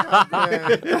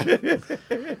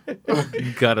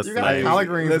gotta You got say. collard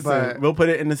greens, Listen, but we'll put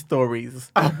it in the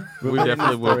stories. We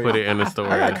definitely will put it in the story.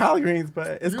 I got collard greens,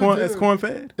 but it's You corn. do. It's corn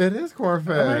fed. it is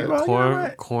corn-fed. Well, you know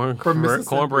what?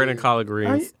 Cornbread and collard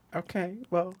greens. Okay.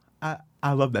 Well,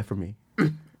 I love that for me.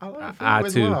 I love food I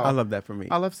as too. well. I love that for me.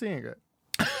 I love seeing it.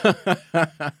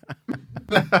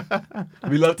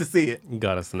 We love to see it. You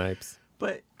got us, Snipes.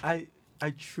 But I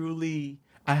truly,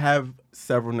 I have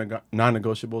several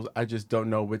non-negotiables. I just don't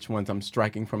know which ones I'm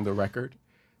striking from the record.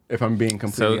 If I'm being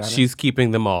completely So honest. she's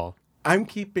keeping them all. I'm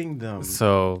keeping them.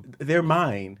 So They're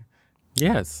mine.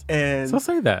 yes. And So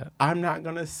say that. I'm not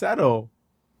gonna settle,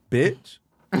 bitch.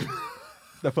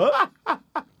 The fuck?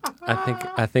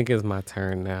 I think it's my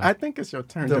turn now. I think it's your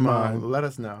turn, Damon, Damon. let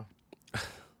us know.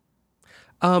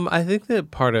 I think that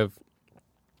part of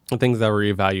the things that were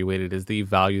evaluated is the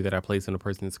value that I place in a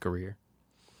person's career.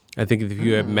 I think if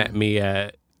you had met me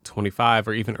at 25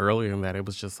 or even earlier than that, it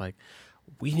was just like,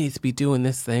 we need to be doing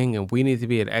this thing and we need to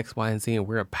be at X, Y, and Z and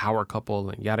we're a power couple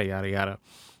and yada, yada, yada.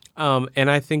 And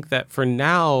I think that for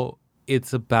now,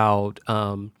 it's about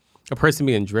a person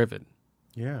being driven.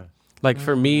 Yeah. Like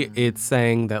for me, it's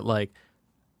saying that like,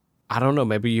 I don't know,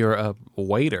 maybe you're a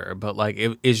waiter, but like,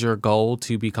 is your goal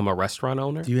to become a restaurant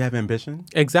owner? Do you have ambition?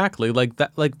 Exactly. Like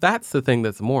that, like that's the thing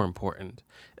that's more important.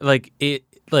 Like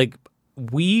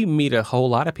we meet a whole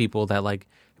lot of people that like,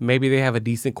 maybe they have a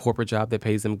decent corporate job that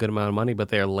pays them a good amount of money, but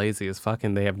they're lazy as fuck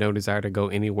and they have no desire to go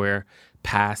anywhere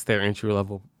past their entry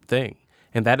level thing.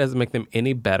 And that doesn't make them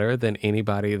any better than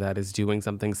anybody that is doing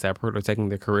something separate or taking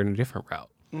their career in a different route.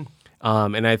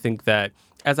 And I think that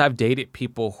as I've dated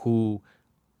people who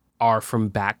are from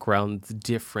backgrounds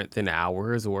different than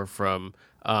ours, or from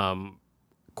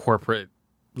corporate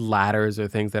ladders or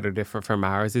things that are different from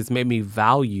ours. It's made me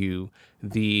value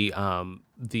the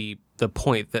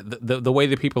point that the way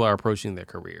that people are approaching their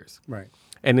careers. Right.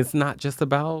 And it's not just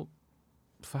about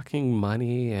fucking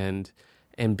money and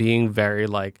being very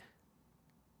like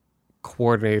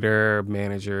coordinator,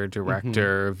 manager,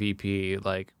 director, VP.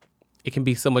 Like, it can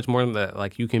be so much more than that.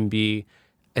 Like, you can be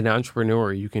an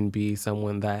entrepreneur. You can be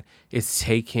someone that is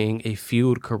taking a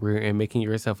field career and making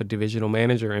yourself a divisional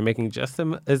manager and making just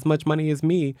as much money as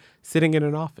me sitting in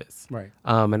an office. Right.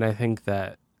 And I think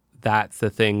that that's the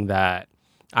thing that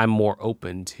I'm more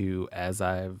open to as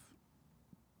I've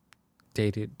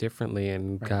dated differently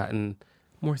and gotten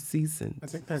more seasoned. I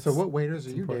think that's So what waiters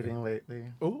are you important. dating lately?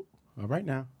 Oh, all right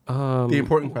now. The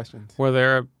important questions. Well,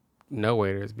 there are no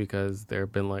waiters because there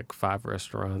have been like 5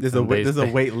 restaurants. There's a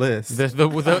wait list.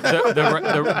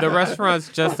 The restaurants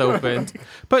just opened,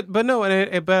 but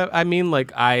no, but I mean,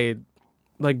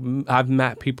 I've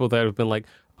met people that have been like,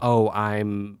 oh,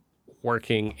 I'm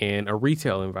working in a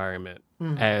retail environment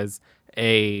as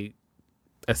a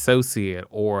associate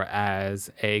or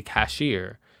as a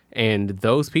cashier, and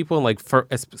those people, like, for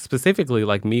specifically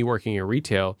like me working in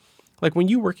retail, like when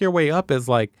you work your way up as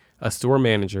like a store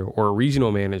manager or a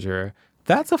regional manager,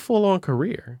 that's a full-on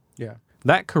career. Yeah.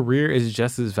 That career is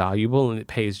just as valuable and it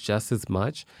pays just as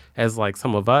much as like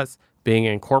some of us being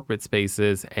in corporate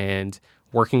spaces and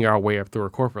working our way up through a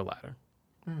corporate ladder.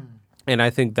 And I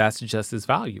think that's just as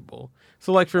valuable.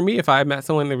 So like for me, if I met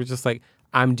someone that was just like,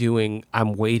 I'm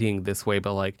waiting this way,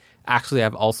 but like actually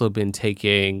I've also been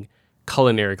taking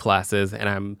culinary classes and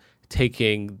I'm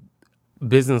taking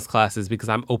business classes because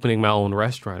I'm opening my own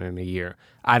restaurant in a year.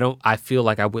 I feel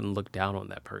like I wouldn't look down on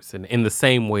that person in the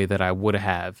same way that I would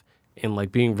have in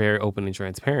like being very open and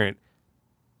transparent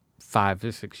 5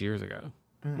 to 6 years ago.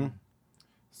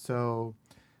 So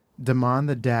Damon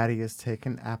the daddy is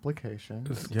taking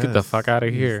applications. Get the fuck out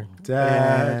of here.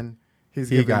 Dad. And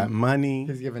He got money.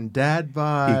 He's giving dad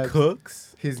vibes. He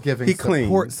cooks. He's giving He support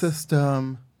cleans.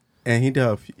 system. And he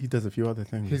does a few other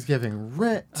things. He's giving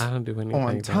rent I don't do anything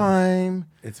on though. time.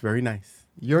 It's very nice.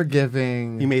 You're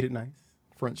giving He made it nice.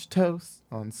 French toast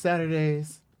on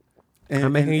Saturdays. And,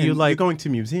 I'm making you you're like- going to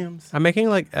museums. I'm making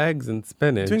like eggs and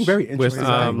spinach. Doing very with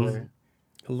interesting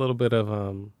a little bit of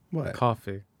What?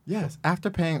 coffee. Yes, after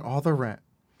paying all the rent.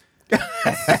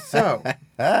 So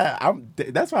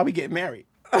That's why we get married.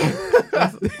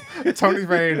 Tony's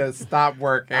ready to stop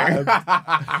working. Okay,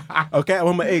 I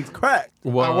want my eggs cracked.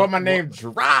 Well, I want my name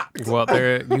dropped. Well,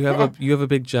 you have a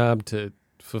big job to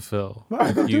fulfill. Why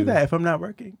would I do You- that if I'm not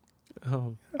working?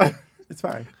 Oh. It's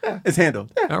fine. It's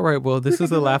handled. All right. Well, this is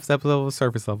the last episode of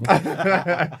Surface Level.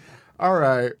 All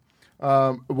right.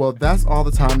 Well, that's all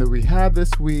the time that we have this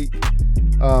week.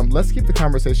 Let's keep the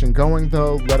conversation going,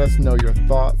 though. Let us know your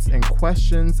thoughts and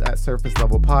questions at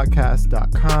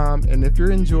surfacelevelpodcast.com. And if you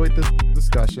enjoyed this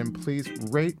discussion, please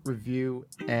rate, review,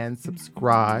 and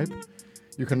subscribe.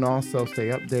 You can also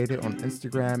stay updated on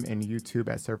Instagram and YouTube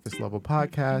at Surface Level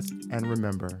Podcast. And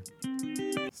remember,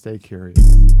 stay curious.